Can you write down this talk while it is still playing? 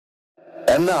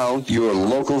And now, your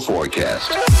local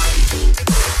forecast.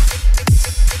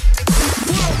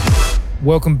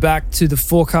 Welcome back to the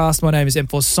forecast. My name is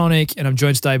M4SONIC and I'm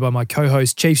joined today by my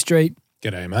co-host Chief Street.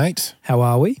 G'day, mate. How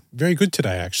are we? Very good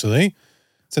today, actually.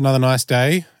 It's another nice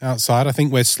day outside. I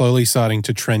think we're slowly starting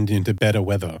to trend into better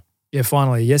weather. Yeah,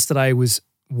 finally. Yesterday was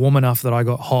warm enough that I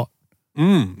got hot.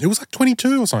 It was like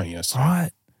 22 or something yesterday.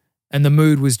 Right. And the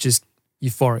mood was just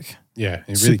euphoric. Yeah,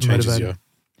 it really changes you.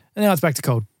 And now it's back to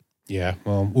cold. Yeah,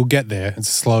 well, we'll get there.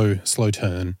 It's a slow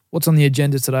turn. What's on the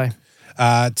agenda today?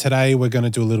 Today we're going to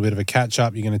do a little bit of a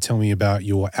catch-up. You're going to tell me about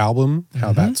your album,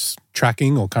 how that's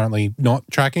tracking or currently not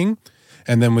tracking.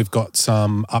 And then we've got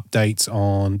some updates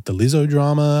on the Lizzo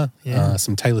drama,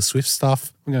 some Taylor Swift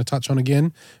stuff we're going to touch on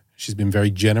again. She's been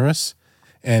very generous.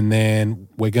 And then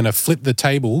we're going to flip the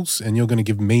tables and you're going to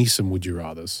give me some would you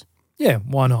rathers. Yeah,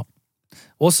 why not?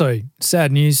 Also,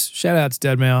 sad news. Shout out to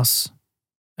Deadmau5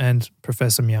 and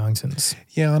Professor Meowingtons.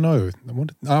 Yeah, I know.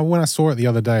 When I saw it the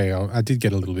other day, I did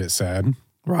get a little bit sad.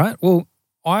 Right. Well,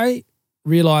 I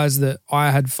realised that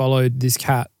I had followed this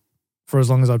cat for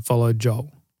as long as I'd followed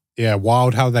Joel. Yeah,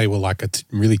 wild how they were like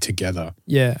really together.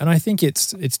 Yeah, and I think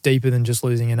it's deeper than just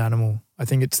losing an animal. I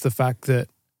think it's the fact that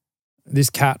this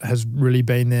cat has really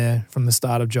been there from the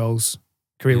start of Joel's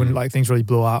career when like things really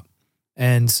blew up.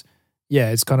 And yeah,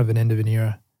 it's kind of an end of an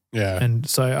era. Yeah. And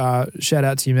so shout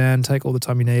out to you, man. Take all the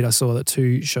time you need. I saw that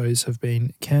 2 shows have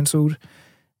been cancelled.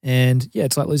 And yeah,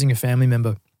 it's like losing a family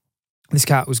member. This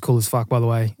cat was cool as fuck, by the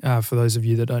way, for those of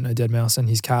you that don't know Deadmau5 and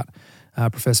his cat,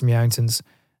 Professor Meowingtons.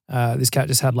 This cat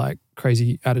just had like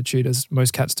crazy attitude, as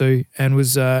most cats do, and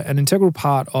was an integral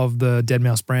part of the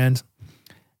Deadmau5 brand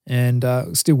and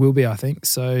still will be, I think.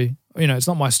 So, you know, it's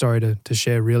not my story to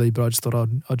share really, but I just thought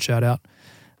I'd shout out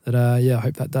that, I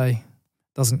hope that day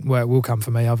doesn't, well, it will come for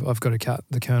me. I've got a cat,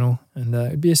 the Colonel, and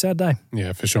it'd be a sad day.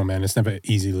 Yeah, for sure, man. It's never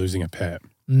easy losing a pet.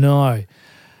 No.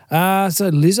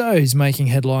 So Lizzo is making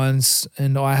headlines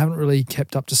and I haven't really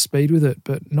kept up to speed with it,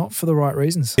 but not for the right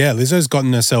reasons. Yeah, Lizzo's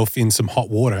gotten herself in some hot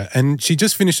water and she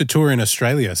just finished a tour in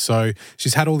Australia. So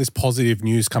she's had all this positive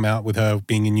news come out with her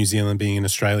being in New Zealand, being in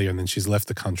Australia, and then she's left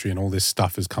the country and all this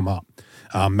stuff has come up.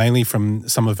 Mainly from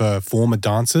some of her former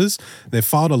dancers. They've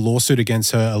filed a lawsuit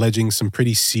against her alleging some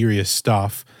pretty serious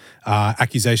stuff,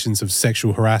 accusations of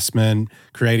sexual harassment,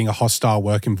 creating a hostile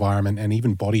work environment, and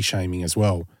even body shaming as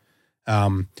well.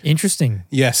 Interesting.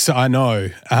 Yes, I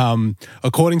know.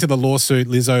 According to the lawsuit,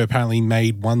 Lizzo apparently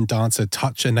made one dancer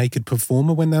touch a naked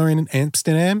performer when they were in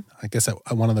Amsterdam. I guess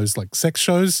at one of those like sex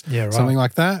shows, something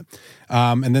like that.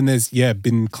 And then there's,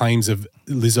 been claims of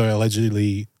Lizzo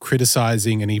allegedly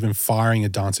criticizing and even firing a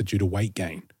dancer due to weight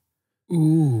gain.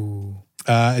 Ooh.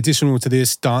 Additional to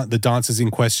this, the dancers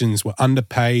in questions were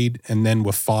underpaid and then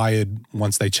were fired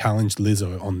once they challenged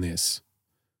Lizzo on this.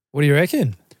 What do you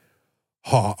reckon?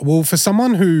 Oh, well, for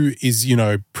someone who is,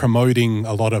 promoting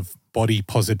a lot of body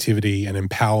positivity and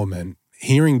empowerment,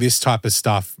 hearing this type of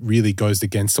stuff really goes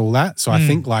against all that. So I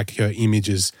think like her image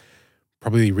is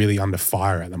probably really under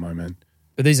fire at the moment.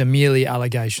 But these are merely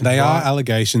allegations. They are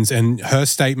allegations, and her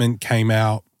statement came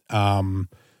out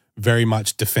very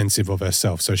much defensive of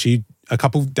herself. So a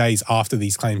couple of days after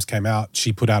these claims came out,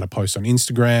 she put out a post on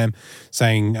Instagram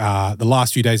saying, the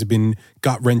last few days have been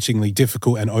gut-wrenchingly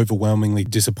difficult and overwhelmingly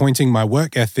disappointing. My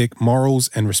work ethic, morals,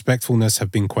 and respectfulness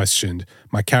have been questioned.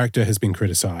 My character has been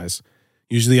criticized.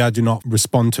 Usually I do not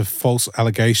respond to false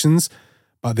allegations,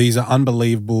 but these are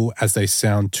unbelievable as they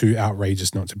sound too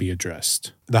outrageous not to be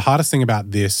addressed. The hardest thing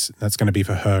about this that's going to be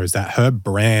for her is that her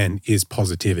brand is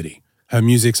positivity. Her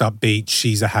music's upbeat.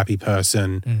 She's a happy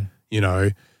person,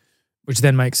 Which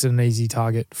then makes it an easy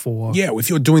target for... Yeah, if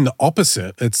you're doing the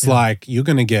opposite, it's like you're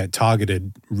going to get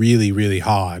targeted really, really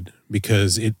hard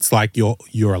because it's like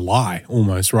you're a lie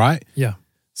almost, right? Yeah.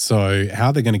 So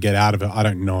how they're going to get out of it, I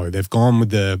don't know. They've gone with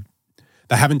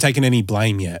they haven't taken any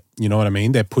blame yet. You know what I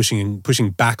mean? They're pushing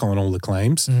back on all the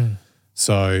claims.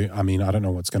 So, I mean, I don't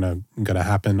know what's going to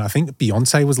happen. I think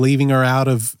Beyonce was leaving her out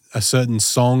of a certain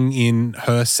song in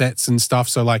her sets and stuff.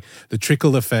 So, like, the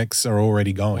trickle effects are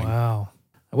already going. Wow.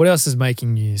 What else is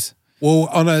making news? Well,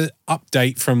 on an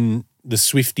update from the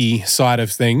Swiftie side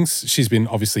of things, she's been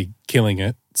obviously killing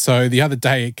it. So the other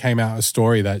day it came out a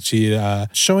story that she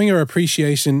showing her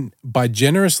appreciation by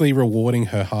generously rewarding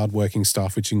her hardworking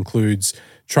staff, which includes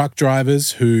truck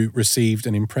drivers who received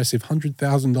an impressive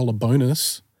 $100,000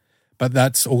 bonus. But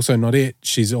that's also not it.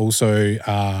 She's also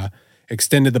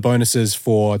extended the bonuses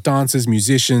for dancers,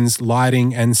 musicians,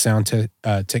 lighting and sound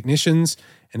technicians,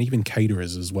 and even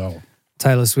caterers as well.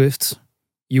 Taylor Swift,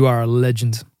 you are a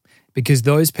legend because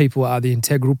those people are the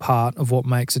integral part of what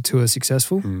makes a tour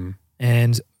successful.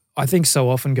 And I think so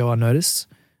often go unnoticed.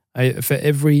 For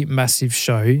every massive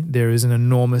show, there is an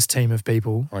enormous team of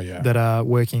people that are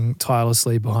working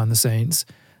tirelessly behind the scenes.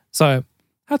 So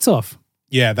hats off.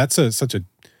 Yeah, that's such a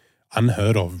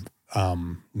unheard of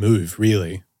move,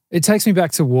 really. It takes me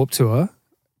back to Warped Tour.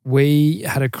 We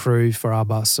had a crew for our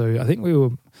bus. So I think we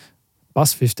were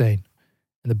bus 15.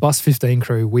 And the bus 15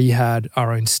 crew, we had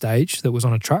our own stage that was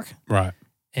on a truck. Right.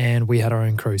 And we had our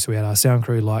own crew. So we had our sound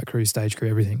crew, light crew, stage crew,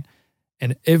 everything.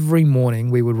 And every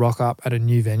morning we would rock up at a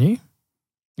new venue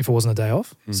if it wasn't a day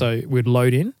off. So we'd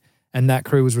load in and that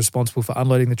crew was responsible for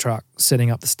unloading the truck,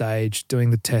 setting up the stage, doing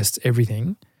the tests,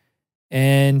 everything.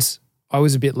 And I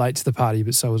was a bit late to the party,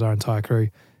 but so was our entire crew.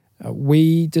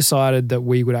 We decided that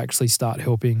we would actually start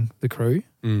helping the crew.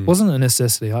 It wasn't a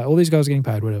necessity. Like, all these guys are getting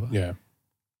paid, whatever. Yeah.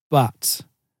 But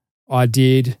I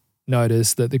did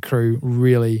notice that the crew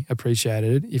really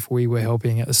appreciated it if we were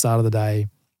helping at the start of the day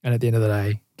and at the end of the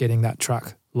day getting that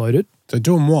truck loaded. So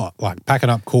doing what? Like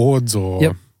packing up cords or?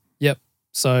 Yep.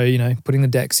 So, putting the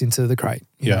decks into the crate.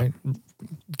 You know,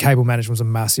 cable management was a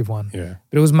massive one. Yeah.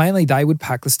 But it was mainly they would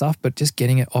pack the stuff, but just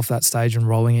getting it off that stage and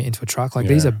rolling it into a truck. Like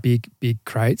these are big, big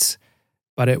crates.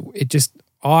 But it just,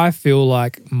 I feel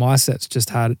like my sets just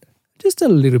had just a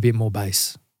little bit more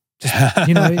bass.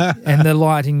 And the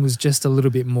lighting was just a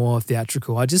little bit more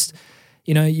theatrical. I just,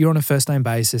 you're on a first name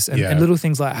basis and little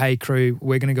things like, hey crew,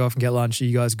 we're going to go off and get lunch. Are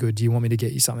you guys good? Do you want me to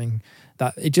get you something?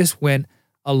 That it just went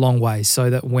a long way so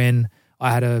that when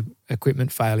I had a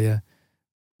equipment failure,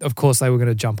 of course they were going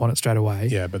to jump on it straight away.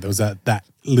 Yeah, but there was that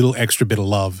little extra bit of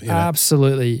love in it.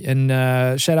 Absolutely. And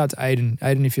shout out to Aiden.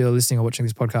 Aiden, if you're listening or watching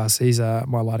this podcast, he's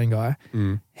my lighting guy.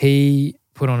 He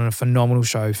put on a phenomenal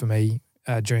show for me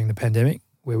during the pandemic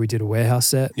where we did a warehouse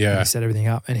set. Yeah. And he set everything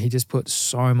up and he just put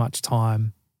so much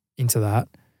time into that.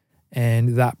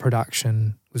 And that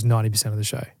production was 90% of the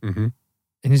show. Mm-hmm.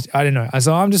 And I don't know.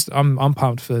 So I'm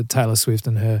pumped for Taylor Swift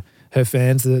and her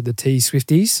fans, the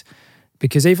T-Swifties,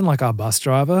 because even like our bus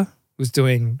driver was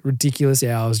doing ridiculous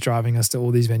hours driving us to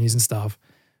all these venues and stuff.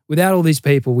 Without all these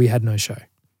people, we had no show.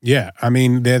 Yeah. I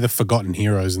mean, they're the forgotten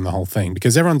heroes in the whole thing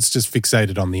because everyone's just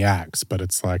fixated on the acts, but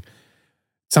it's like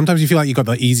sometimes you feel like you've got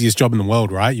the easiest job in the world,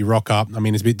 right? You rock up. I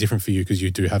mean, it's a bit different for you because you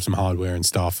do have some hardware and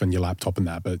stuff and your laptop and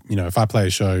that. But, if I play a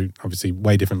show, obviously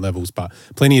way different levels, but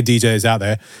plenty of DJs out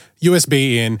there,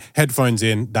 USB in, headphones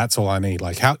in, that's all I need.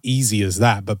 Like how easy is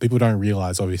that? But people don't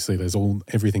realize, obviously, there's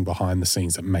everything behind the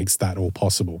scenes that makes that all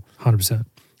possible. 100%.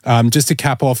 Just to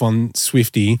cap off on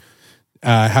Swiftie,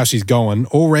 how she's going.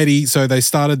 Already, so they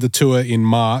started the tour in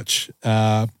March.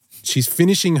 She's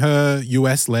finishing her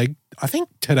US leg, I think,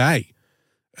 today.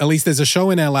 At least there's a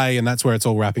show in LA and that's where it's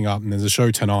all wrapping up. And there's a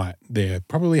show tonight there,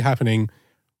 probably happening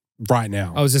right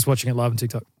now. I was just watching it live on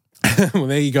TikTok. Well,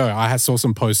 there you go. I saw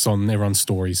some posts on everyone's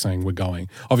stories saying we're going.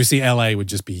 Obviously, LA would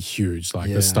just be huge.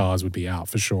 Like the stars would be out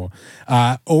for sure.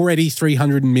 Already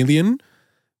 300 million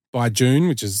by June,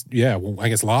 which is, I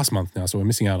guess last month now. So we're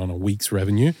missing out on a week's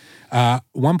revenue.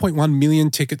 1.1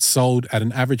 million tickets sold at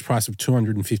an average price of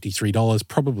 $253,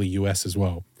 probably US as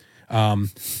well.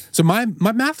 So my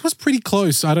math was pretty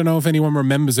close. I don't know if anyone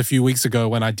remembers a few weeks ago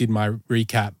when I did my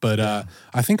recap, but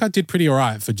I think I did pretty all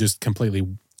right for just completely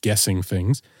guessing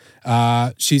things.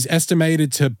 She's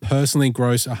estimated to personally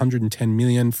gross 110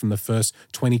 million from the first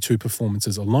 22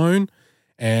 performances alone.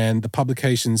 And the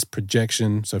publication's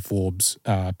projection, so Forbes'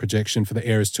 projection for the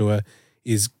Eras Tour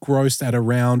is grossed at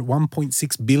around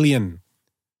 $1.6 billion.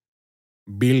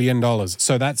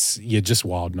 So that's, just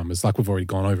wild numbers. Like we've already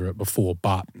gone over it before,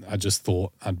 but I just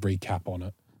thought I'd recap on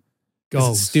it.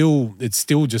 Goals. It's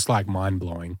still just like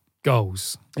mind-blowing.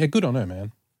 Goals. Yeah, good on her,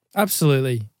 man.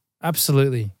 Absolutely.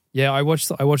 Yeah, I watched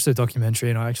the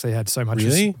documentary and I actually had so much.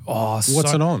 Really? What's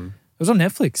it on? It was on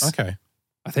Netflix. Okay.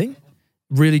 I think.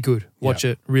 Really good. Watch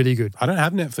it. Really good. I don't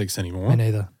have Netflix anymore. Me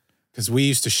neither. Because we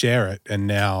used to share it and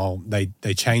now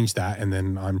they changed that and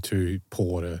then I'm too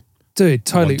poor to... Dude,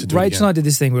 totally. Rachel and I did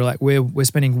this thing. We were like, we're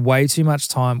spending way too much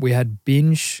time. We had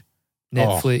binge,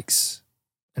 Netflix,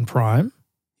 and Prime.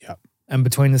 Yep. And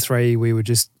between the three, we were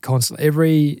just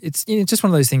constantly it's just one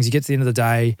of those things. You get to the end of the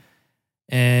day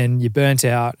and you're burnt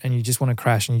out and you just want to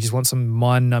crash and you just want some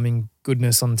mind-numbing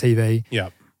goodness on TV.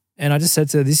 Yep. And I just said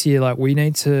to her this year, like, we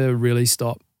need to really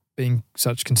stop being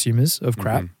such consumers of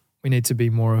crap. Mm-hmm. We need to be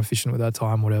more efficient with our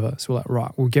time, whatever. So we're like,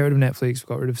 right, we'll get rid of Netflix, we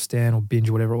got rid of Stan or binge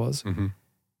or whatever it was. Mm-hmm.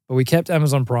 But we kept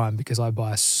Amazon Prime because I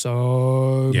buy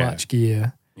so much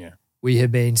gear. Yeah. We have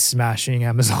been smashing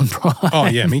Amazon Prime. Oh,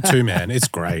 yeah, me too, man. It's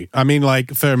great. I mean,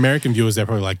 like, for American viewers, they're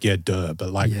probably like, yeah, duh.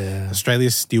 But, like,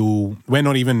 Australia's still, we're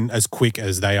not even as quick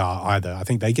as they are either. I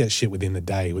think they get shit within the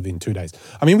day, within 2 days.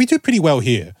 I mean, we do pretty well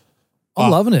here. I'm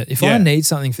loving it. If I need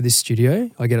something for this studio,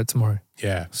 I get it tomorrow.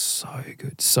 Yeah. So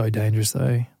good. So dangerous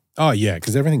though. Oh, yeah,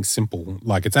 because everything's simple.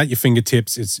 Like, it's at your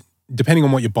fingertips. It's depending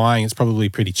on what you're buying, it's probably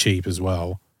pretty cheap as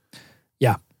well.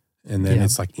 Yeah. And then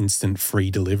it's like instant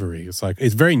free delivery. It's like,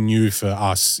 it's very new for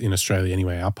us in Australia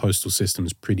anyway. Our postal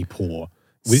system's pretty poor.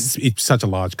 It's such a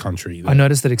large country. I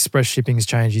noticed that express shipping has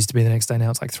changed. It used to be the next day. Now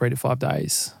it's like 3 to 5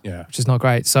 days. Yeah. Which is not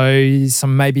great. So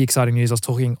some maybe exciting news. I was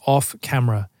talking off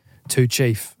camera to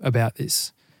Chief about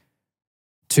this.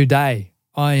 Today,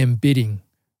 I am bidding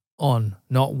on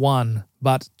not 1,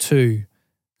 but 2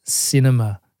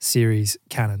 cinema series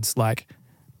cannons. Like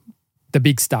the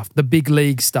big stuff, the big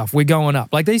league stuff. We're going up.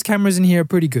 Like these cameras in here are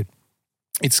pretty good.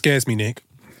 It scares me, Nick.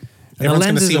 And everyone's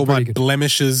going to see all my good.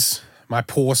 blemishes, my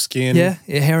poor skin. Yeah,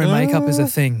 hair and makeup is a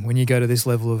thing when you go to this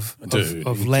level of Dude,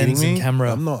 are you lens kidding and me?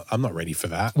 camera. I'm not ready for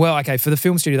that. Well, okay, for the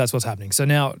film studio, that's what's happening. So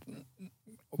now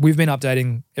we've been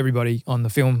updating everybody on the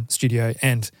film studio,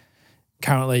 and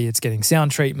currently it's getting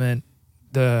sound treatment,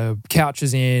 the couch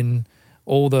is in,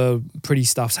 all the pretty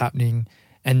stuff's happening,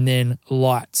 and then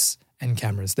lights and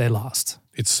cameras, they're last.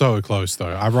 It's so close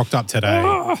though. I rocked up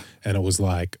today and it was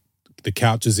like the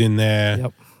couch is in there,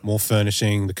 Yep. more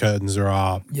furnishing, the curtains are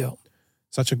up. Yep.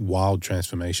 Such a wild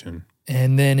transformation.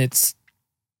 And then it's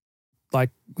like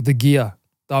the gear.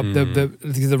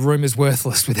 The room is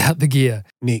worthless without the gear.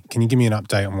 Nick, can you give me an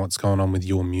update on what's going on with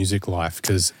your music life?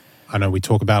 Because I know we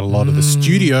talk about a lot of the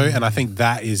studio, and I think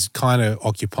that is kind of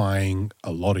occupying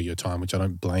a lot of your time, which I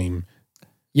don't blame.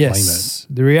 Yes.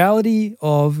 The reality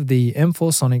of the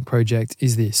M4SONIC project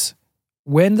is this.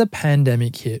 When the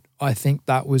pandemic hit, I think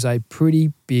that was a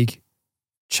pretty big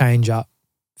change up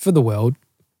for the world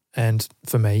and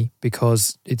for me,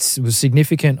 because it was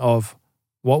significant of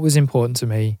what was important to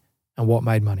me and what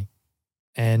made money.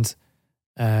 And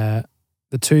the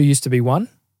two used to be one.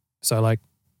 So like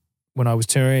when I was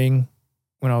touring,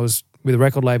 when I was with a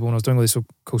record label, when I was doing all this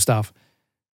cool stuff,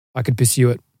 I could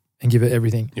pursue it and give it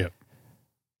everything. Yeah.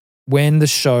 When the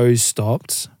shows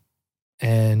stopped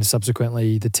and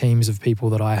subsequently the teams of people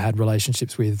that I had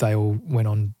relationships with, they all went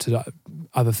on to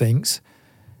other things,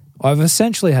 I've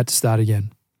essentially had to start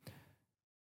again.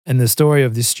 And the story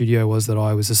of this studio was that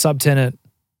I was a subtenant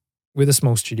with a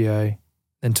small studio,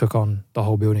 then took on the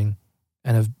whole building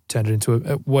and have turned it into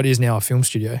what is now a film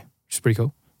studio, which is pretty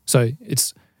cool. So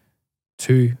it's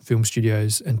 2 film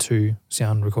studios and 2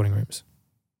 sound recording rooms.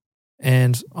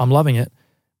 And I'm loving it.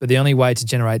 But the only way to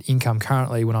generate income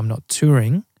currently when I'm not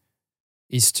touring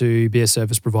is to be a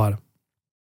service provider,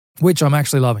 which I'm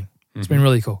actually loving. It's been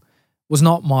really cool. Was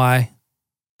not my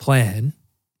plan.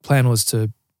 Plan was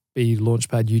to be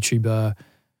Launchpad YouTuber,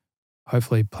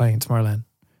 hopefully playing at Tomorrowland.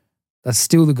 That's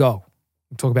still the goal.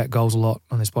 We talk about goals a lot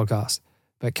on this podcast.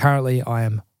 But currently I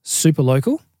am super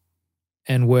local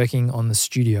and working on the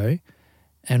studio.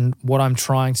 And what I'm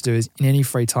trying to do is in any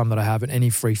free time that I have and any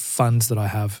free funds that I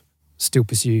have, still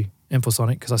pursue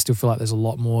M4SONIC because I still feel like there's a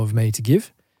lot more of me to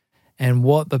give. And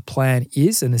what the plan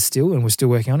is, and we're still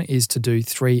working on it, is to do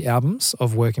 3 albums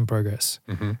of work in progress.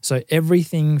 Mm-hmm. So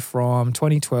everything from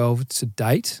 2012 to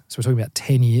date, so we're talking about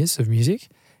 10 years of music,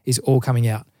 is all coming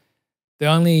out. The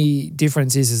only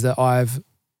difference is that I've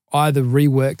either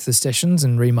reworked the sessions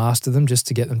and remastered them just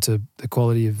to get them to the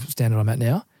quality of standard I'm at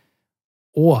now,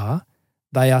 or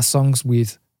they are songs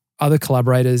with other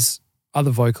collaborators,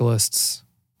 other vocalists,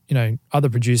 other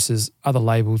producers, other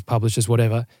labels, publishers,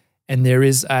 whatever. And there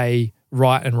is a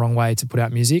right and wrong way to put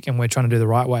out music, and we're trying to do the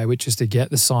right way, which is to get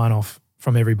the sign off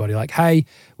from everybody. Like, hey,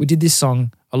 we did this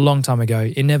song a long time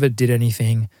ago. It never did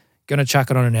anything. Going to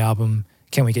chuck it on an album.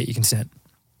 Can we get your consent?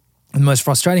 And the most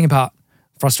frustrating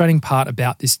part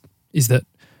about this is that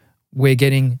we're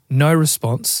getting no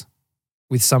response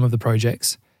with some of the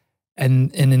projects.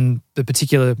 And in the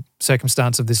particular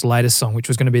circumstance of this latest song, which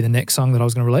was going to be the next song that I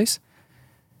was going to release,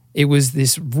 it was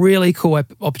this really cool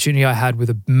opportunity I had with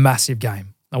a massive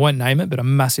game. I won't name it, but a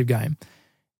massive game.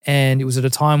 And it was at a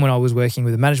time when I was working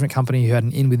with a management company who had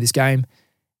an in with this game.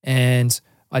 And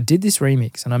I did this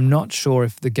remix, and I'm not sure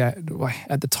if the game,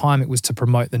 at the time it was to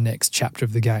promote the next chapter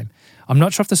of the game. I'm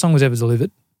not sure if the song was ever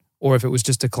delivered or if it was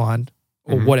just declined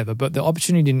or whatever, but the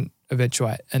opportunity didn't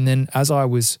eventuate. And then as I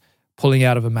was pulling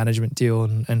out of a management deal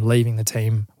and leaving the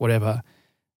team, whatever,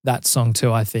 that song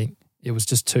too, I think it was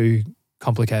just too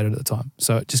complicated at the time.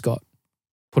 So it just got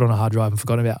put on a hard drive and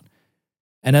forgotten about.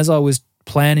 And as I was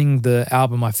planning the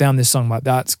album, I found this song like,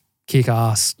 that's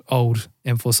kick-ass, old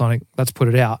M4SONIC, let's put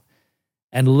it out.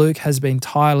 And Luke has been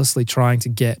tirelessly trying to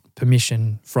get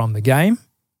permission from the game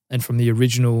and from the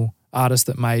original artist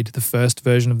that made the first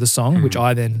version of the song, which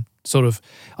I then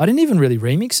I didn't even really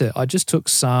remix it. I just took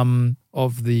some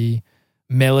of the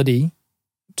melody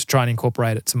to try and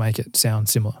incorporate it to make it sound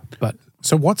similar. But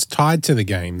So what's tied to the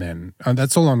game then?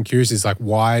 That's all I'm curious is like,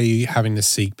 why are you having to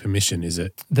seek permission? Is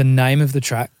it? The name of the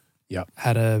track Yep.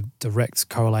 had a direct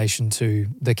correlation to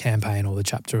the campaign or the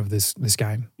chapter of this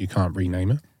game. You can't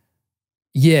rename it?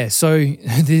 Yeah, so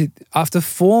after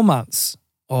 4 months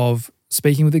of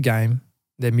speaking with the game,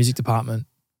 their music department,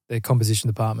 their composition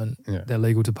department, their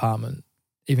legal department,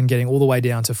 even getting all the way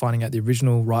down to finding out the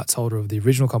original rights holder of the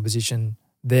original composition,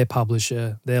 their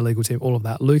publisher, their legal team, all of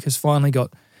that. Luke has finally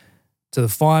got to the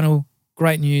final,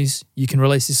 great news, you can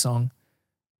release this song,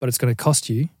 but it's going to cost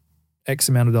you X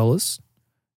amount of dollars.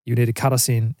 You need to cut us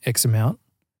in X amount.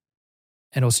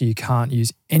 And also you can't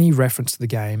use any reference to the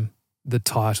game, the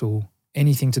title,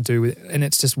 anything to do with it. And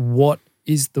it's just, what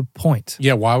is the point?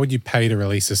 Yeah, why would you pay to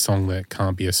release a song that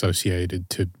can't be associated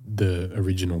to the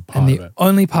original part And of the it?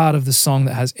 only part of the song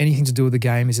that has anything to do with the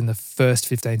game is in the first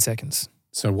 15 seconds.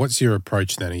 So what's your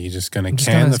approach then? Are you just going to just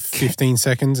can gonna the 15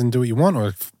 seconds and do what you want,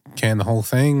 or can the whole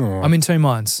thing? Or I'm in two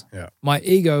minds. Yeah. My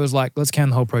ego is like, let's can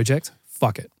the whole project.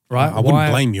 Fuck it, right? I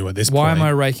wouldn't blame you at this point. Why am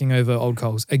I raking over old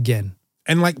coals again?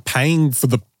 And like paying for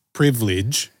the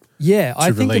privilege. Yeah, I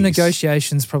think the release.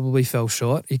 negotiations probably fell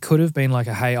short. It could have been like,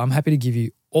 hey, I'm happy to give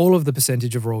you all of the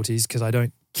percentage of royalties because I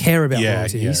don't care about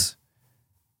royalties.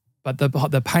 But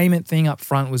the payment thing up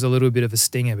front was a little bit of a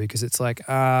stinger because it's like,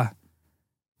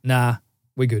 nah,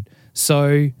 we're good.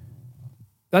 So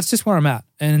that's just where I'm at.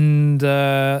 And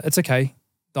it's okay.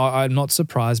 I'm not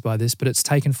surprised by this, but it's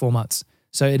taken 4 months.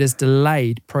 So it has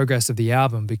delayed progress of the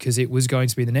album because it was going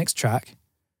to be the next track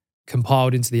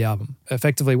compiled into the album.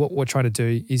 Effectively, what we're trying to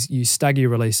do is you stagger your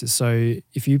releases. So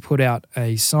if you put out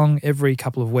a song every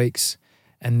couple of weeks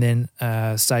and then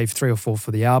save 3 or 4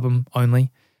 for the album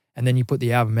only, and then you put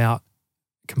the album out,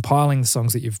 compiling the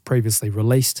songs that you've previously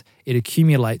released, it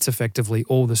accumulates effectively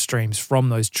all the streams from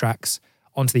those tracks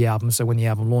onto the album. So when the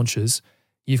album launches,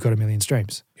 you've got 1 million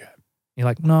streams. Yeah. You're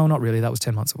like, no, not really. That was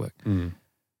 10 months of work.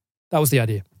 That was the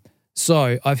idea.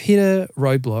 So I've hit a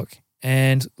roadblock,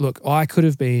 and look, I could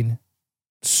have been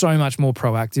so much more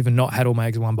proactive and not had all my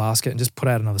eggs in one basket and just put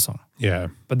out another song. Yeah.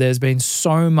 But there's been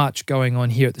so much going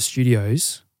on here at the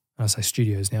studios, and I say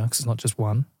studios now because it's not just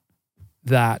one,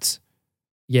 that,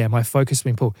 yeah, my focus has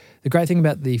been pulled. The great thing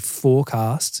about the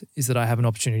forecast is that I have an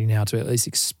opportunity now to at least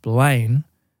explain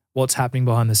what's happening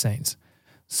behind the scenes.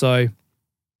 So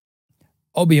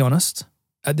I'll be honest,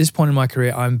 at this point in my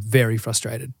career, I'm very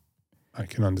frustrated, I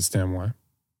can understand why.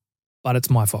 but it's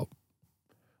my fault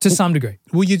to some degree.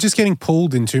 Well, you're just getting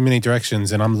pulled in too many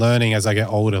directions, and I'm learning as I get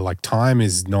older, like time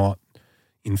is not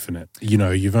infinite. You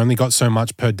know, you've only got so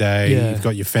much per day. Yeah. You've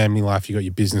got your family life, you've got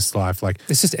your business life. Like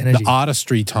It's just energy. the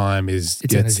artistry time gets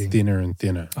energy. thinner and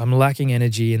thinner. I'm lacking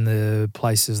energy in the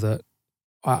places that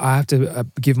I have to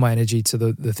give my energy to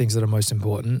the things that are most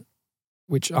important,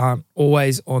 which aren't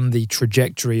always on the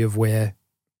trajectory of where,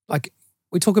 like,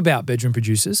 we talk about bedroom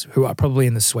producers who are probably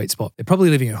in the sweet spot. They're probably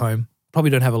living at home,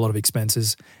 probably don't have a lot of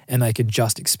expenses, and they can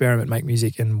just experiment, make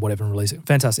music and whatever and release it.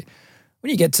 Fantastic. When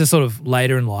you get to sort of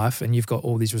later in life and you've got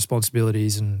all these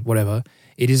responsibilities and whatever,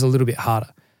 it is a little bit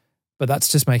harder. But that's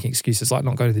just making excuses, like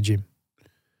not going to the gym.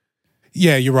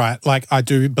 Yeah, you're right. Like, I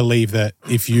do believe that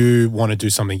if you want to do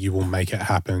something, you will make it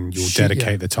happen. You'll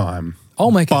dedicate the time.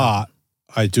 I'll make it But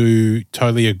I do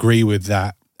totally agree with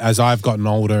that. As I've gotten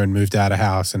older and moved out of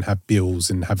house and have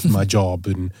bills and have my job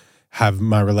and have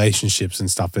my relationships and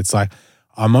stuff, it's like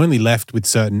I'm only left with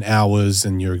certain hours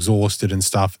and you're exhausted and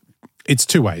stuff. It's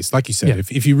two ways. Like you said, Yeah.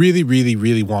 if you really, really,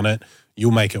 really want it, you'll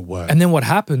make it work. And then what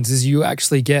happens is you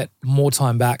actually get more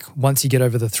time back once you get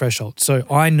over the threshold. So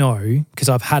I know, because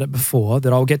I've had it before,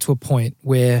 that I'll get to a point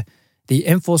where the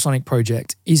M4SONIC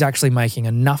project is actually making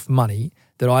enough money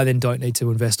that I then don't need to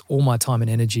invest all my time and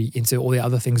energy into all the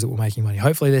other things that were making money.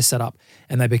 Hopefully they're set up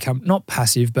and they become not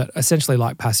passive, but essentially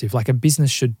like passive, like a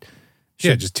business should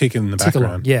just tick in the tick along.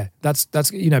 background. Yeah, that's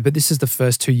but this is the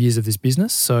first 2 years of this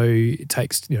business, so it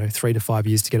takes 3 to 5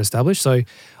 years to get established. So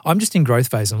I'm just in growth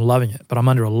phase. I'm loving it, but I'm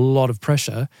under a lot of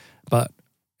pressure, but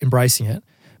embracing it.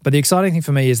 But the exciting thing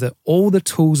for me is that all the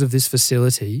tools of this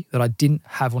facility that I didn't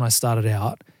have when I started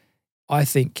out, I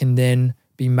think can then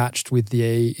be matched with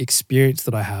the experience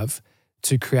that I have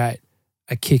to create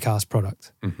a kick-ass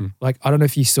product. Mm-hmm. Like, I don't know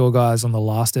if you saw, guys, on the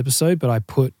last episode, but I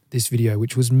put this video,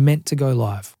 which was meant to go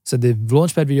live. So the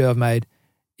Launchpad video I've made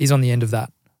is on the end of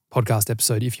that podcast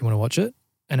episode if you want to watch it.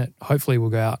 And it hopefully will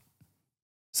go out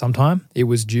sometime. It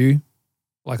was due,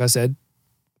 like I said,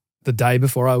 the day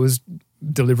before I was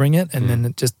delivering it, and then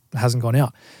it just hasn't gone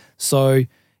out. So,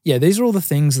 yeah, these are all the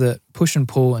things that push and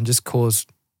pull and just cause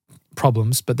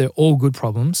problems, but they're all good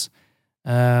problems.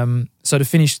 So to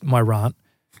finish my rant,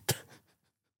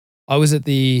 I was at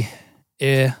the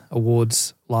Air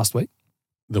Awards last week.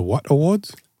 The what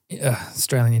awards?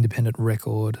 Australian Independent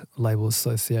Record Label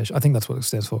Association. I think that's what it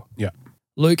stands for. Yeah.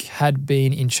 Luke had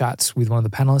been in chats with one of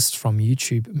the panelists from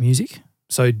YouTube Music.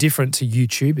 So different to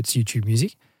YouTube, it's YouTube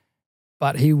Music.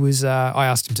 But he was, I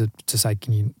asked him to say,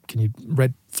 can you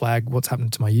red flag what's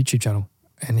happened to my YouTube channel?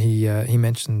 And he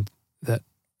mentioned that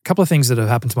a couple of things that have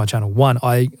happened to my channel. One,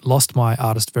 I lost my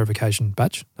artist verification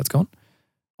badge. That's gone.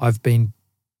 I've been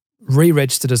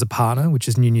re-registered as a partner, which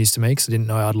is new news to me because I didn't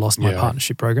know I'd lost my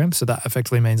partnership program. So that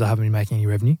effectively means I haven't been making any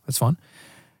revenue. That's fine.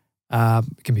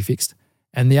 It can be fixed.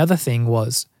 And the other thing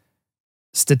was,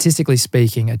 statistically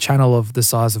speaking, a channel of the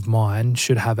size of mine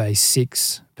should have a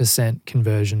 6%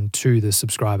 conversion to the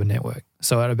subscriber network.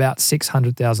 So at about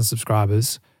 600,000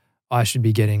 subscribers, I should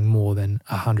be getting more than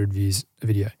 100 views a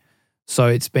video. So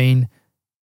it's been,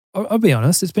 I'll be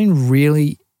honest, it's been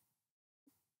really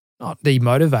not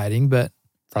demotivating, but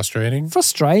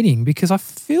frustrating because I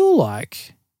feel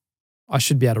like I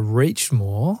should be able to reach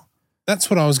more. That's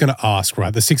what I was going to ask,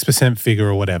 right? The 6% figure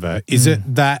or whatever. Is it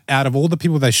that out of all the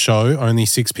people they show, only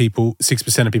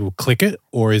 6% of people click it?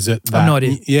 Or is it that? I have no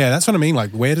idea. Yeah, that's what I mean.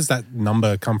 Like, where does that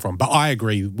number come from? But I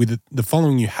agree with the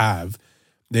following you have,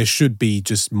 there should be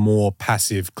just more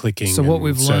passive clicking and searching. So what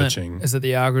we've learned is that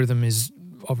the algorithm is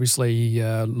obviously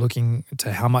looking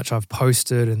to how much I've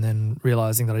posted and then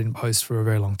realizing that I didn't post for a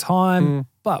very long time.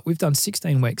 But we've done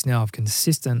 16 weeks now of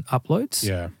consistent uploads.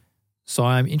 Yeah. So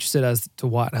I'm interested as to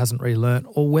why it hasn't relearned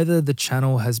or whether the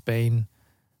channel has been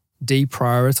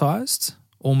deprioritized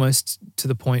almost to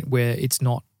the point where it's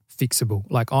not fixable.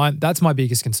 That's my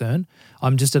biggest concern.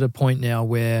 I'm just at a point now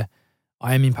where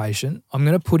I am impatient. I'm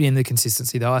going to put in the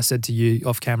consistency though. I said to you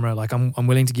off camera, like I'm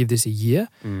willing to give this a year,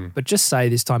 but just say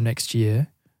this time next year,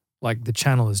 like the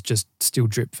channel is just still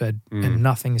drip fed and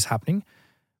nothing is happening.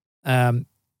 I'm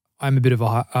a bit of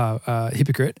a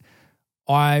hypocrite.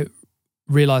 I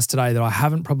realized today that I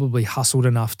haven't probably hustled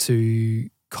enough to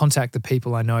contact the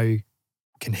people I know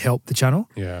can help the channel.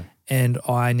 Yeah. And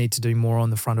I need to do more on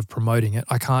the front of promoting it.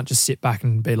 I can't just sit back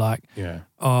and be like,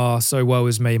 oh, so woe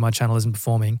is me, my channel isn't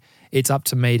performing. It's up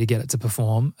to me to get it to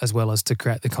perform as well as to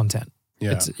create the content.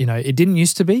 Yeah. It didn't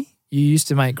used to be. You used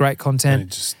to make great content.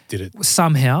 And it just did it.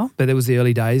 Somehow, but there was the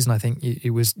early days and I think we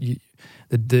were in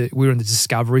the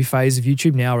discovery phase of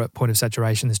YouTube. Now we're at point of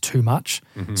saturation. There's too much.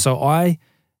 So I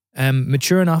am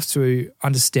mature enough to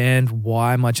understand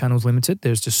why my channel's limited.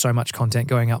 There's just so much content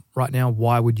going up right now.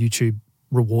 Why would YouTube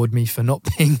reward me for not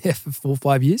being there for 4 or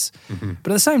 5 years?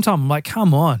 But at the same time, I'm like,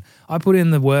 come on. I put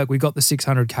in the work. We got the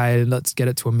 600K. Let's get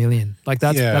it to 1 million. Like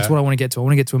that's what I want to get to. I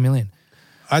want to get to 1 million.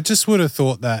 I just would have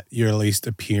thought that you're at least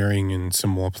appearing in some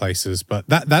more places. But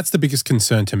that's the biggest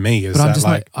concern to me is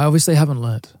that I obviously haven't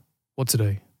learnt what to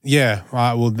do. Yeah.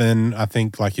 Well, then I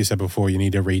think, like you said before, you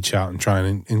need to reach out and try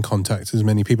and contact as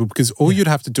many people because all you'd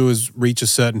have to do is reach a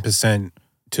certain percent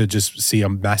to just see a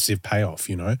massive payoff,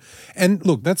 And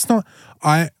look, that's not –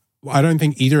 I don't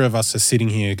think either of us are sitting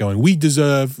here going, you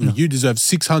deserve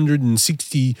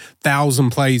 660,000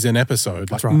 plays an episode.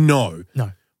 That's like, right. No.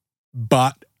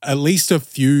 But at least a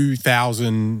few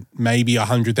thousand, maybe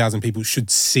 100,000 people should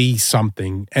see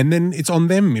something and then it's on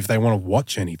them if they want to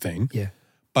watch anything. Yeah.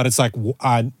 But it's like,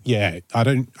 I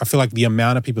feel like the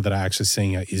amount of people that are actually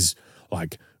seeing it is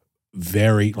like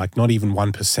very, like not even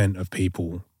 1% of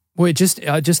people. Well, I just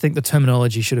think the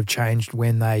terminology should have changed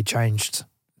when they changed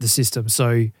the system.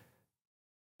 So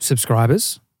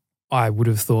subscribers, I would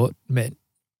have thought meant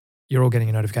you're all getting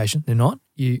a notification. They're not.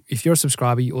 If you're a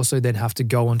subscriber, you also then have to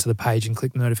go onto the page and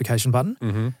click the notification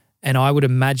button. And I would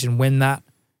imagine when that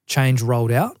change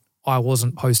rolled out, I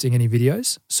wasn't posting any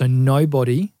videos. So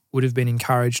nobody would have been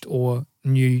encouraged or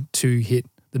knew to hit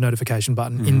the notification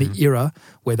button in the era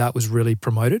where that was really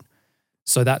promoted.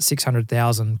 So that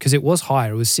 600,000, because it was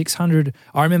higher. It was 600.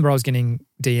 I remember I was getting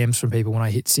DMs from people when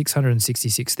I hit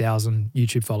 666,000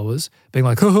 YouTube followers being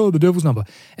like, oh, the devil's number.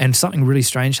 And something really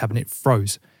strange happened. It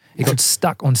froze. It got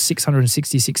stuck on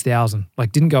 666,000.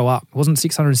 Like didn't go up. It wasn't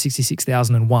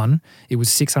 666,001. It was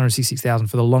 666,000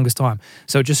 for the longest time.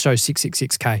 So it just shows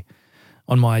 666K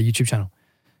on my YouTube channel.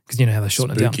 Because you know how they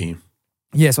shorten it down.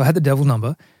 Yeah, so I had the devil's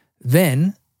number.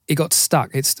 Then it got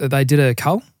stuck. They did a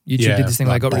cull. YouTube did this thing.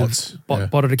 Like they got rid of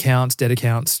botted accounts, dead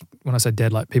accounts. When I say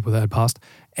dead, like people that had passed.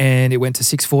 And it went to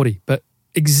 640. But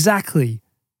exactly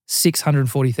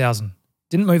 640,000.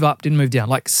 Didn't move up, didn't move down.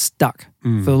 Like stuck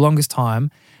for the longest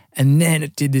time. And then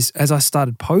it did this. As I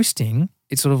started posting,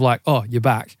 it's sort of like, oh, you're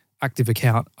back. Active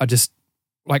account. I just...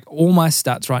 Like all my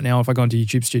stats right now, if I go into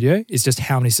YouTube Studio, is just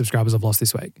how many subscribers I've lost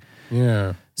this week.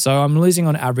 Yeah. So I'm losing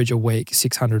on average a week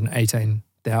 618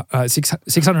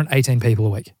 people a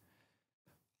week,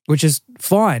 which is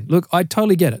fine. Look, I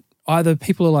totally get it. either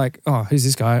people are like, oh, who's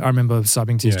this guy? I remember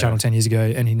subbing to his Yeah. channel 10 years ago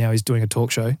and now he's doing a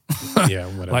talk show. Yeah,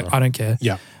 whatever. Like, I don't care.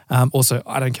 Yeah. Also,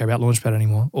 I don't care about Launchpad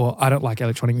anymore, or I don't like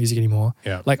electronic music anymore.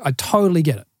 Yeah. Like, I totally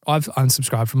get it. I've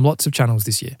unsubscribed from lots of channels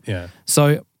this year. Yeah.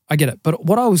 So I get it. But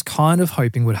what I was kind of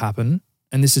hoping would happen,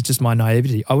 and this is just my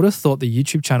naivety, I would have thought the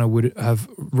YouTube channel would have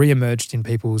re-emerged in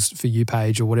people's For You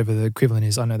page or whatever the equivalent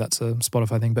is. I know that's a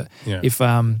Spotify thing, but Yeah. if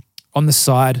on the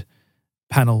side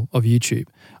panel of YouTube,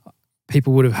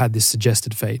 people would have had this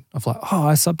suggested feed of like, oh,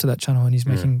 I subbed to that channel and he's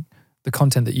making the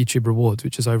content that YouTube rewards,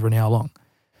 which is over an hour long.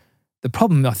 The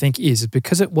problem, I think, is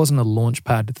because it wasn't a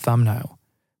Launchpad thumbnail,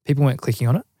 people weren't clicking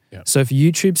on it. Yeah. So if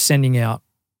YouTube's sending out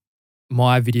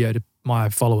my video to my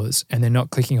followers and they're not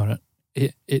clicking on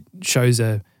it, it shows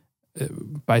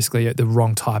basically the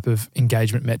wrong type of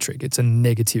engagement metric. It's a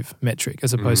negative metric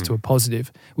as opposed to a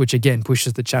positive, which again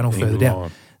pushes the channel further down. Lower.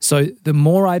 So the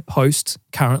more I post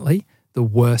currently, the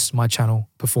worse my channel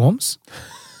performs.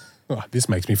 Oh, this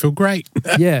makes me feel great.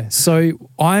 Yeah. So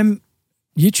I'm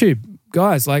YouTube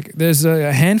guys, like there's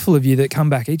a handful of you that come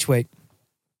back each week.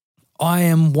 I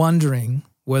am wondering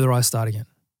whether I start again.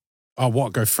 Oh,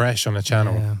 what? Go fresh on a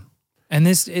channel. Yeah. And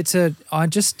I'm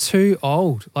just too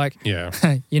old. Like, Yeah.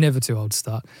 you're never too old to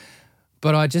start.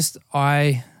 But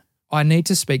I need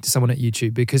to speak to someone at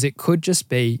YouTube because it could just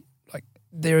be like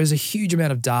there is a huge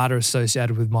amount of data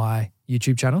associated with my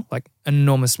YouTube channel, like an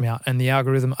enormous amount. And the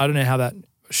algorithm, I don't know how that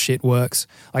shit works.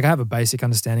 Like I have a basic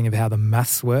understanding of how the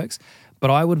maths works, but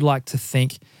I would like to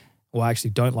think, well, I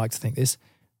actually don't like to think this,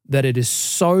 that it is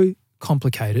so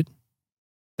complicated.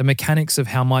 The mechanics of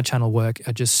how my channel work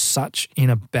are just such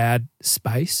in a bad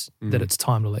space that it's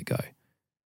time to let go.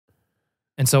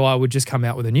 And so I would just come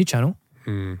out with a new channel.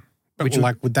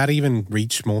 But would that even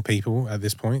reach more people at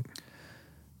this point?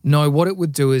 No, what it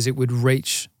would do is it would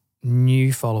reach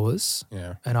new followers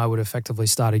Yeah. and I would effectively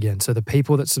start again. So the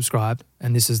people that subscribe,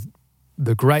 and this is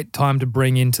the great time to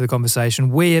bring into the conversation,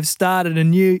 we have started a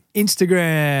new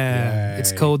Instagram. Yay.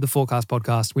 It's called The Forecast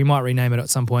Podcast. We might rename it at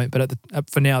some point, but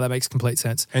for now that makes complete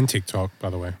sense. And TikTok, by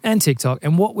the way. And TikTok.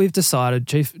 And what we've decided,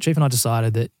 Chief and I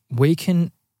decided that we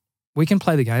can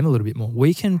play the game a little bit more.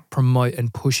 We can promote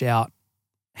and push out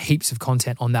heaps of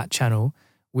content on that channel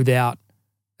without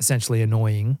essentially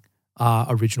annoying our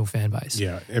original fan base.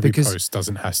 Yeah, every Because post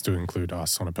doesn't have to include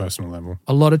us on a personal level.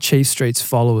 a lot of Chief Street's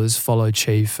followers follow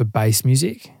Chief for bass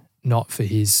music, not for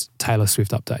his Taylor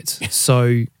Swift updates.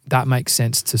 So that makes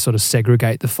sense to sort of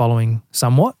segregate the following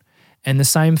somewhat. And the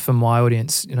same for my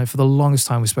audience. You know, for the longest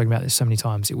time, we've spoken about this so many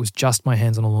times, it was just my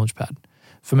hands on a Launchpad.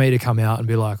 For me to come out and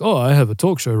be like, oh, I have a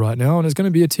talk show right now and it's going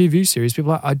to be a TV series.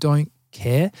 People are like, I don't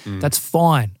care. That's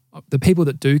fine. The people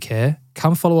that do care,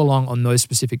 come follow along on those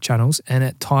specific channels. And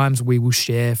at times we will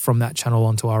share from that channel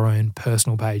onto our own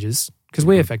personal pages because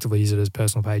we effectively use it as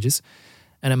personal pages.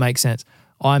 And it makes sense.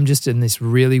 I'm just in this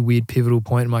really weird pivotal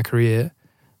point in my career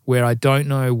where I don't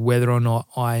know whether or not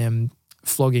I am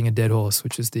flogging a dead horse,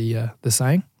 which is the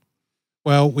saying.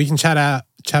 Well, we can chat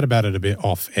about it a bit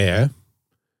off air.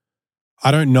 I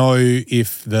don't know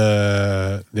if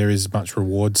there is much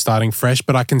reward starting fresh,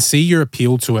 but I can see your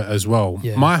appeal to it as well.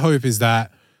 Yeah. My hope is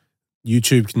that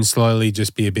YouTube can slowly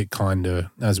just be a bit kinder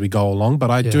as we go along.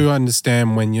 But I do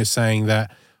understand when you're saying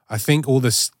that I think all the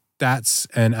stats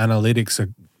and analytics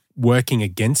are working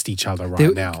against each other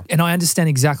now. And I understand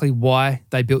exactly why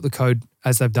they built the code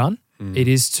as they've done. It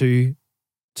is to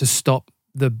stop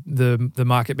the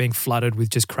market being flooded with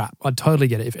just crap. I totally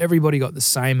get it. If everybody got the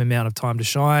same amount of time to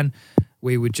shine,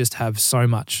 we would just have so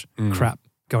much crap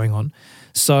going on.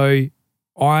 So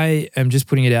I am just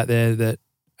putting it out there that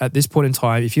at this point in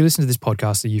time, if you listen to this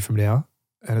podcast a year from now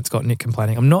and it's got Nick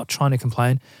complaining, I'm not trying to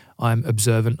complain. I'm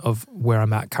observant of where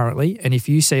I'm at currently. And if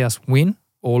you see us win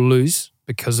or lose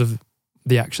because of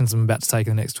the actions I'm about to take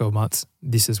in the next 12 months,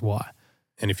 this is why.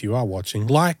 And if you are watching,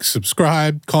 like,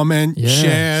 subscribe, comment,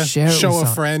 share show a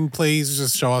friend, please.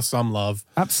 Just show us some love.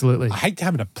 Absolutely. I hate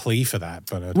having a plea for that.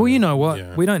 But Well, you know what?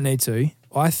 Yeah. We don't need to.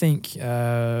 I think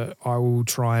I will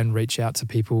try and reach out to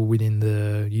people within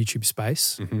the YouTube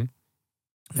space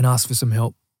and ask for some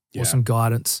help or some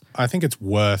guidance. I think it's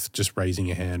worth just raising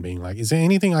your hand, being like, is there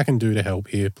anything I can do to help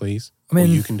here, please? I mean,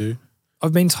 or you can do?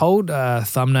 I've been told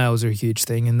thumbnails are a huge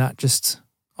thing, and that just,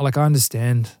 like, I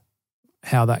understand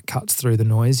how that cuts through the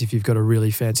noise if you've got a really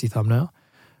fancy thumbnail.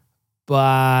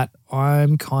 But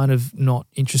I'm kind of not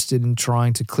interested in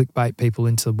trying to clickbait people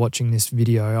into watching this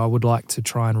video. I would like to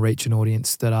try and reach an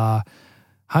audience that are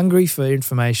hungry for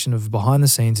information of behind the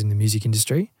scenes in the music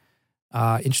industry,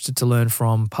 interested to learn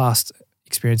from past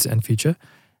experience and future,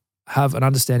 have an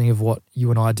understanding of what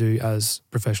you and I do as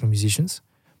professional musicians,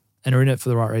 and are in it for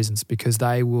the right reasons, because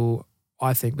they will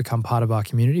I think, become part of our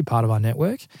community, part of our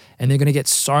network, and they're going to get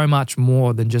so much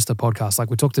more than just a podcast. Like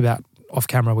we talked about off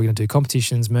camera, we're going to do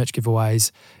competitions, merch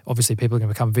giveaways. Obviously, people are going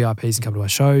to become VIPs and come to our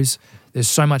shows. There's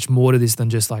so much more to this than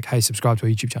just like, hey, subscribe to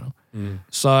our YouTube channel.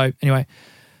 So anyway,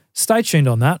 stay tuned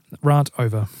on that. Rant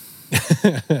over.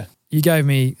 You gave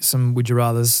me some would you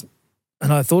rathers,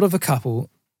 and I thought of a couple,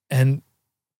 and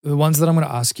the ones that I'm going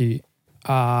to ask you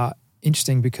are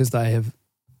interesting because they have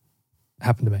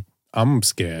happened to me. I'm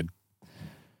scared.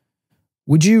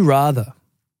 Would you rather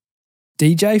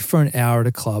DJ for an hour at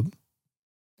a club,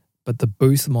 but the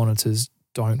booth monitors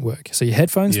don't work? So your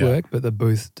headphones work, but the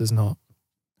booth does not.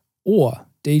 Or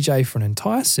DJ for an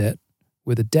entire set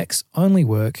where the decks only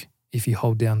work if you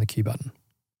hold down the cue button.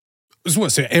 So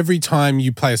every time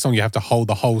you play a song, you have to hold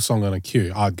the whole song on a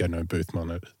cue? I'd go no booth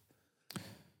monitor.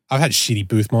 I've had shitty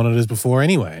booth monitors before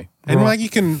anyway. And like you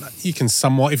can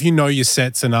somewhat, if you know your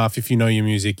sets enough, if you know your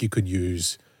music, you could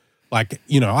use like,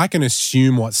 you know, I can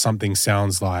assume what something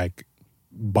sounds like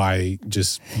by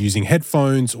just using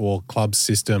headphones or club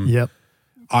system. Yep.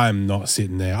 I'm not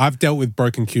sitting there. I've dealt with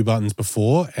broken cue buttons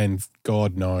before and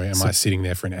God no, am I sitting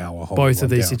there for an hour holding Both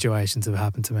of these down. situations have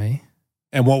happened to me.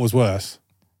 And what was worse?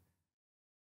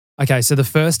 Okay, so the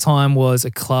first time was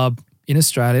a club in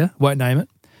Australia, won't name it,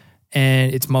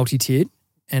 and it's multi-tiered,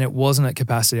 and it wasn't at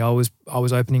capacity. I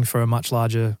was opening for a much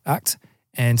larger act,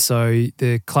 and so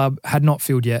the club had not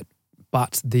filled yet,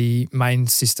 but the main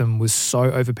system was so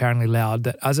overpoweringly loud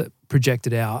that as it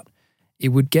projected out, it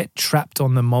would get trapped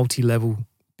on the multi-level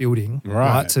building,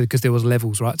 right? So because there was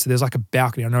levels, right? So there's like a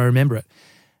balcony, and I remember it.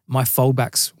 My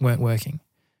foldbacks weren't working.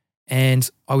 And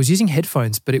I was using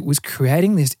headphones, but it was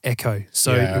creating this echo.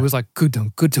 So it was like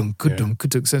good-dum, good-dum, good-dum,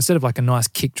 good-dum. So instead of like a nice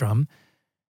kick drum,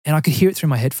 and I could hear it through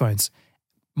my headphones.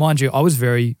 Mind you, I was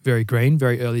very, very green,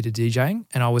 very early to DJing,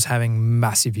 and I was having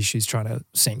massive issues trying to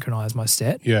synchronize my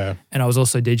set. Yeah. And I was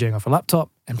also DJing off a laptop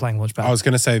and playing Launchpad. I was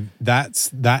going to say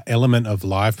that element of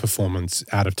live performance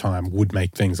out of time would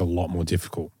make things a lot more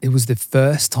difficult. It was the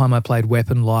first time I played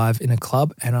Weapon live in a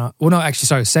club, and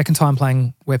second time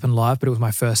playing Weapon live, but it was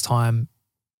my first time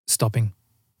stopping.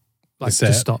 Like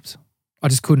just stopped. I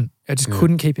just couldn't. I just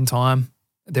couldn't keep in time.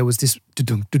 There was this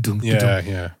da-dum, da-dum, da-dum.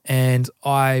 Yeah. And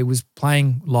I was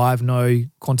playing live, no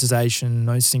quantization,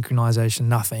 no synchronization,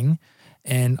 nothing.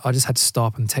 And I just had to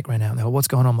stop, and the tech ran out. And they were, what's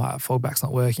going on? My foldback's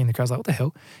not working. The crowd's like, what the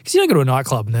hell? Because you don't go to a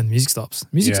nightclub and then the music stops.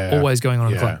 Music's always going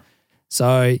on in a club.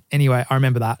 So anyway, I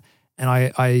remember that. And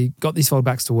I got these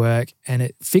foldbacks to work, and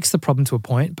it fixed the problem to a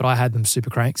point, but I had them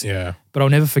super cranks. Yeah. But I'll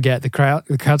never forget the crowd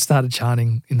started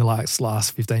chanting in the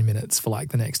last 15 minutes for like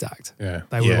the next act. Yeah.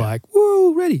 They were like,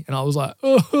 woo, ready. And I was like,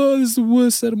 oh, this is the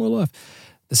worst set of my life.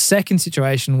 The second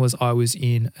situation was I was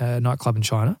in a nightclub in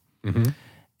China,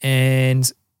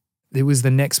 and there was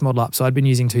the next model up. So I'd been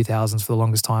using 2000s for the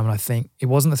longest time, and I think it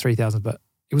wasn't the 3000s, but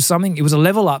it was something, it was a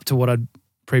level up to what I'd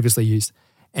previously used.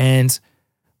 And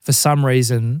for some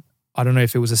reason, I don't know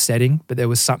if it was a setting, but there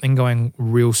was something going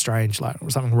real strange, like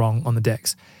something wrong on the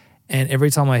decks. And every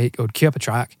time I would queue up a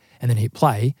track and then hit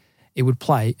play, it would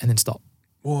play and then stop.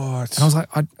 What? And I was like,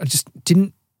 I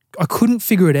couldn't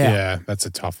figure it out. Yeah, that's a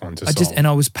tough one to solve. And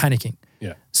I was panicking.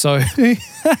 Yeah. So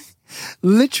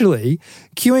literally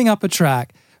queuing up a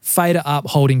track, fader up,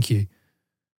 holding cue.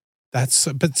 But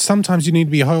sometimes you need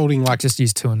to be holding like. Just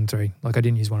use 2 and 3. Like I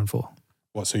didn't use 1 and 4.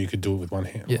 What, so you could do it with one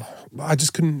hand? Yeah. I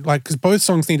just couldn't, because both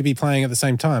songs need to be playing at the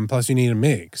same time, plus you need a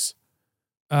mix.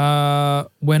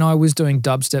 When I was doing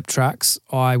dubstep tracks,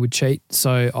 I would cheat.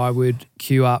 So I would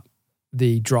queue up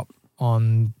the drop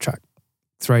on track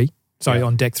 3,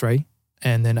 on deck 3,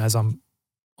 and then as I'm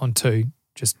on 2,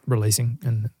 just releasing.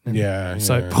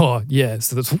 So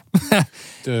that's,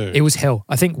 Dude. it was hell.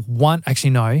 I think one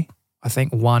CDJ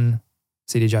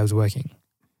was working.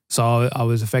 So I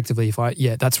was effectively,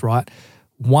 that's right.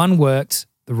 1 worked,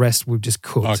 the rest were just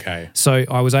cooked. Okay. So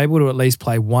I was able to at least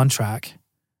play 1 track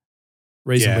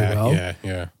reasonably well.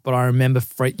 Yeah. But I remember,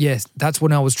 that's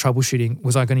when I was troubleshooting.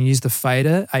 Was I going to use the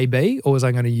fader AB, or was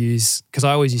I going to use, because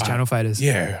I always use channel faders.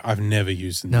 Yeah, I've never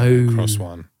used the cross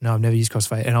one. No, I've never used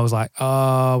crossfade. And I was like,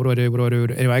 what do I do?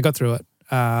 Anyway, I got through it.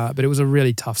 But it was a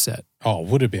really tough set. Oh,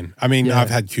 would have been. I mean, I've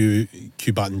had Q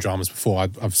button dramas before.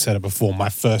 I've said it before. My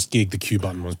first gig, the Q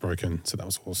button was broken, so that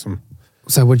was awesome.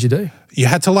 So what'd you do? You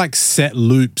had to set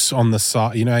loops on the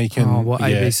side. You know, you can. Oh, what,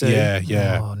 ABC?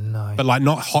 Yeah. Oh, no. But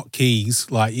not hotkey.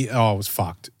 it was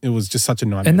fucked. It was just such a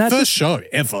nightmare. And that first show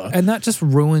ever. And that just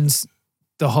ruins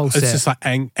the whole set. It's just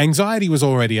anxiety was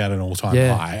already at an all-time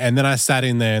high. And then I sat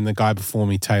in there and the guy before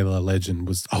me, Taylor Legend,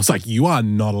 I was like, you are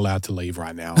not allowed to leave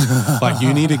right now.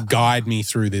 You need to guide me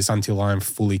through this until I'm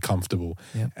fully comfortable.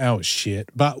 Yep. Oh, shit.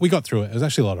 But we got through it. It was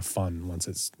actually a lot of fun once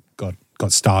it's got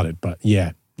got started. But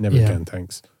yeah, never again,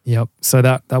 thanks. Yep. So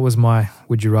that was my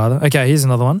would you rather. Okay, here's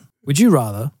another one. Would you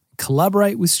rather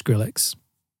collaborate with Skrillex,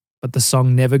 but the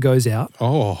song never goes out?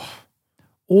 Oh.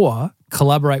 Or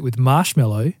collaborate with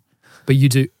Marshmello, but you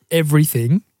do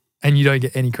everything and you don't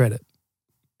get any credit?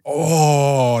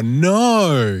 Oh,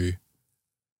 no.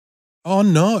 Oh,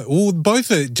 no. Well,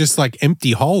 both are just like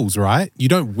empty holes, right? You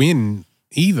don't win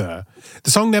either.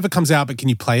 The song never comes out, but can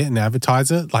you play it and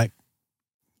advertise it? Like,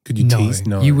 could you tease?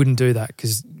 No. You wouldn't do that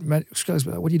because Skrillex,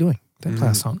 what are you doing? Don't play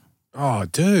a song. Oh,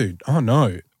 dude. Oh,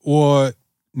 no. Or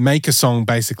make a song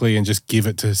basically and just give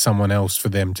it to someone else for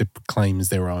them to claim as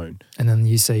their own. And then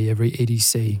you see every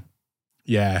EDC.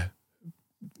 Yeah.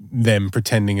 Them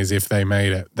pretending as if they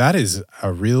made it. That is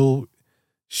a real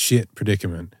shit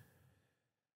predicament.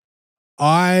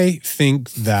 I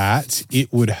think that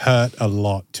it would hurt a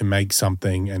lot to make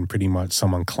something and pretty much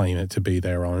someone claim it to be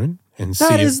their own and see it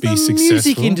be successful. That is the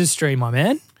music industry, my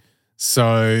man.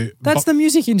 So that's the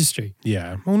music industry.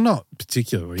 Yeah. Well, not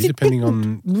particularly, depending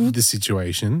on the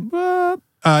situation.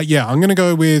 Yeah, I'm going to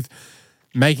go with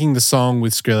making the song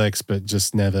with Skrillex, but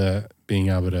just never being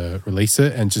able to release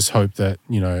it and just hope that,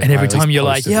 And every time you're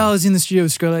like, I was in the studio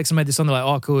with Skrillex and made this song, they're like,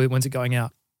 oh, cool, when's it going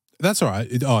out? That's all right.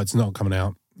 It's not coming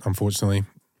out, unfortunately.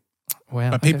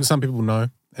 Wow. But some people know,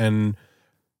 and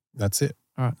that's it.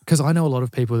 All right. Because I know a lot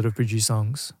of people that have produced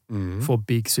songs for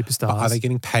big superstars. But are they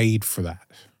getting paid for that?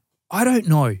 I don't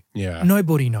know. Yeah.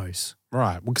 Nobody knows.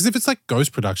 Right. Well, because if it's like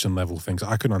Ghost production level things,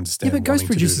 I could understand. Yeah, but Ghost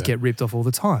producers get ripped off all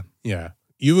the time. Yeah.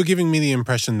 You were giving me the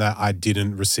impression that I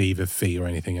didn't receive a fee or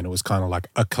anything, and it was kind of like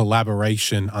a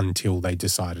collaboration until they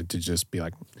decided to just be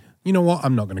like, you know what,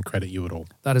 I'm not going to credit you at all.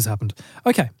 That has happened.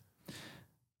 Okay.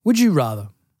 Would you rather,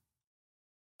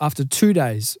 after 2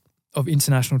 days of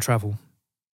international travel,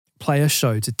 play a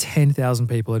show to 10,000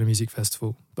 people at a music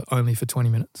festival, but only for 20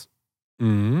 minutes?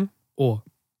 Mm-hmm. Or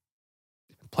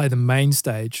play the main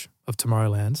stage of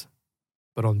Tomorrowland,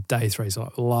 but on day 3, so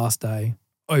like the last day,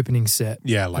 opening set,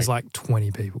 there's like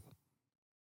 20 people.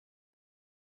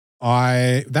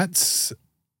 That's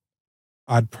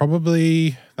a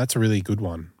really good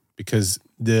one because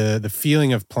the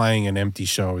feeling of playing an empty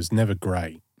show is never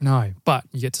great. No, but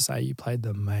you get to say you played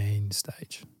the main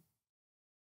stage.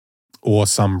 Or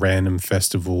some random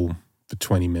festival for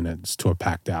 20 minutes to a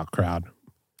packed out crowd.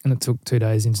 And it took 2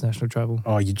 days international travel.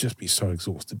 Oh, you'd just be so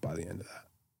exhausted by the end of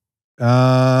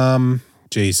that.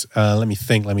 Geez, let me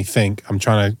think. I'm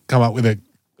trying to come up with it.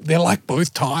 They're like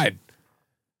both tied.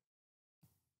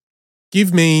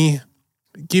 Give me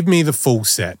the full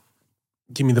set.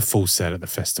 Give me the full set at the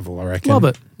festival, I reckon. Love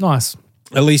it. Nice.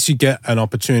 At least you get an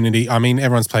opportunity. I mean,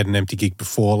 everyone's played an empty gig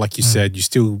before. Like you said, you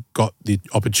still got the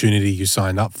opportunity you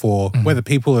signed up for. Whether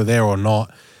people are there or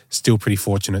not, still pretty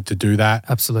fortunate to do that.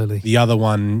 Absolutely. The other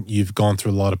one, you've gone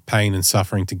through a lot of pain and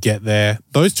suffering to get there.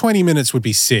 Those 20 minutes would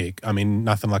be sick. I mean,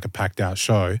 nothing like a packed out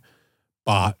show,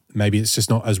 but maybe it's just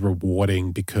not as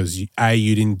rewarding because you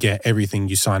didn't get everything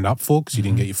you signed up for because you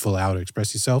didn't get your full hour to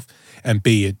express yourself, and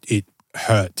B, it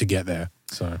hurt to get there.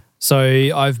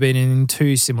 So I've been in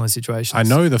 2 similar situations. I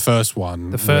know the first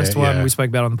one. The first one we spoke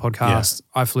about on the podcast.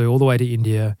 Yeah. I flew all the way to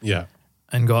India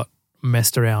and got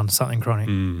messed around something chronic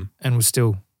and was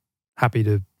still happy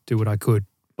to do what I could.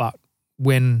 But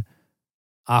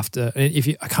I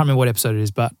can't remember what episode it is,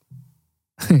 but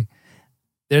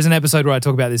there's an episode where I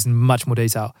talk about this in much more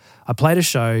detail. I played a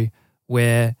show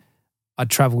where I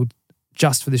traveled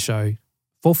just for the show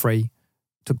for free,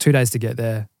 took 2 days to get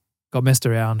there, got messed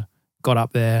around, got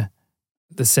up there.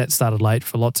 The set started late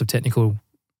for lots of technical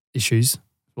issues,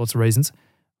 lots of reasons.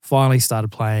 Finally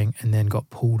started playing and then got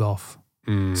pulled off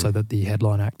so that the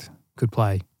headline act could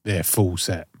play their full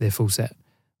set,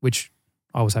 which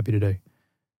I was happy to do.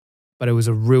 But it was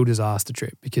a real disaster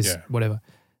trip because whatever.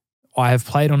 I have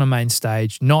played on a main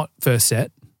stage, not first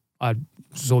set. I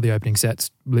saw the opening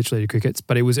sets, literally to crickets,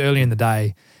 but it was early in the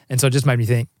day. And so it just made me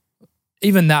think,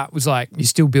 even that was like, you're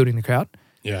still building the crowd.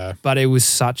 Yeah. But it was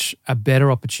such a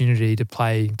better opportunity to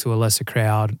play to a lesser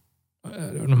crowd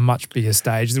on a much bigger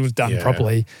stage. It was done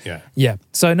properly. Yeah. Yeah.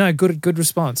 So no, good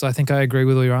response. I think I agree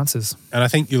with all your answers. And I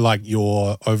think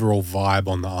your overall vibe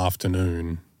on the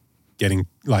afternoon, getting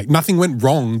like nothing went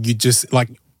wrong. You just like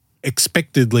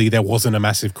expectedly there wasn't a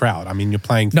massive crowd. I mean, you're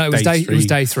playing it was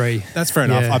day 3. That's fair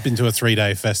enough. Yeah. I've been to a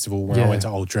 3-day festival when I went to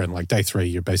Ultra, and like day 3,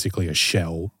 you're basically a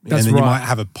shell. That's and then right. you might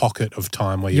have a pocket of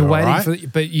time where you're waiting all right. for,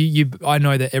 but I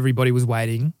know that everybody was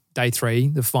waiting. Day 3,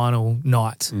 the final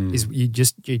night is you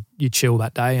chill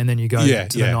that day and then you go to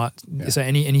the night. Yeah. So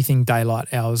anything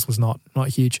daylight hours was not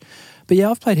huge. But yeah,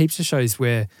 I've played heaps of shows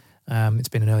where it's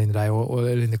been an early in the day or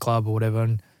early in the club or whatever,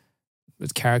 and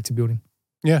it's character building.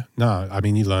 Yeah, no, I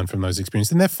mean, you learn from those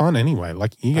experiences and they're fun anyway.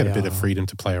 Like you get a bit of are. freedom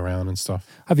to play around and stuff.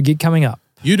 I have a gig coming up.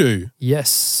 You do?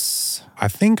 Yes. I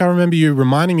think I remember you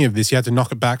reminding me of this. You had to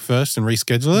knock it back first and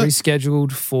reschedule it.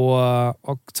 Rescheduled for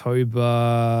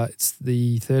October. It's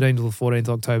the 13th to the 14th of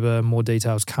October. More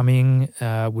details coming.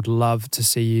 Would love to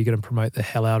see you. Going to promote the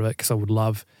hell out of it because I would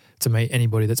love to meet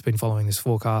anybody that's been following this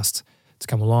forecast to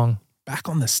come along. Back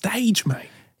on the stage, mate.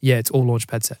 Yeah, it's all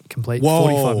launchpad set. Complete. Whoa.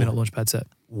 45-minute launchpad set.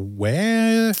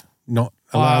 Where? Not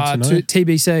allowed to know?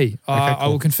 TBC. I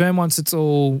cool. will confirm once it's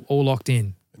all locked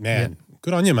in. Man,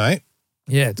 good on you, mate.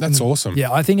 Yeah. That's awesome.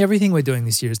 Yeah, I think everything we're doing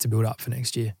this year is to build up for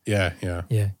next year. Yeah.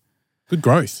 Yeah. Good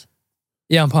growth.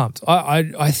 Yeah, I'm pumped.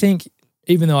 I think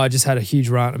even though I just had a huge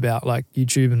rant about like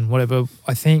YouTube and whatever,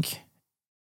 I think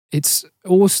it's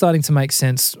all starting to make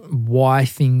sense why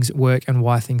things work and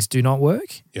why things do not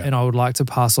work. Yeah. And I would like to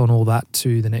pass on all that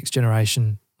to the next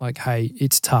generation. Like, hey,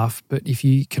 it's tough, but if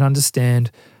you can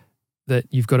understand that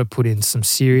you've got to put in some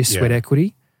serious sweat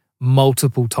equity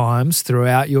multiple times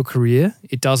throughout your career,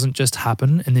 it doesn't just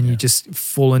happen and then you just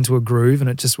fall into a groove and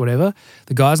it just whatever.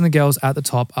 The guys and the girls at the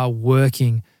top are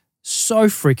working so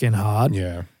freaking hard.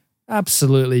 Yeah.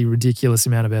 Absolutely ridiculous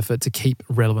amount of effort to keep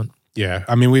relevant. Yeah.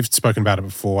 I mean, we've spoken about it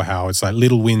before, how it's like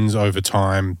little wins over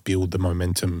time build the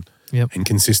momentum. Yep. And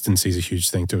consistency is a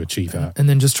huge thing to achieve that. And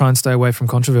then just try and stay away from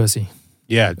controversy.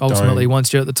 Yeah. Ultimately,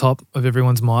 once you're at the top of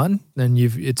everyone's mind, then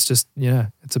it's just,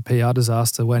 it's a PR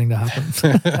disaster waiting to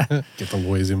happen. Get the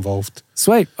lawyers involved.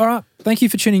 Sweet. All right. Thank you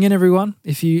for tuning in, everyone.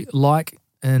 If you like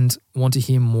and want to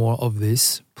hear more of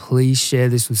this, please share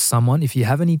this with someone. If you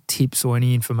have any tips or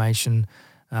any information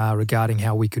regarding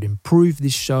how we could improve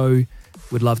this show,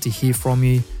 we'd love to hear from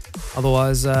you.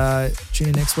 Otherwise, tune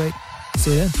in next week.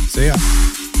 See you then. See ya.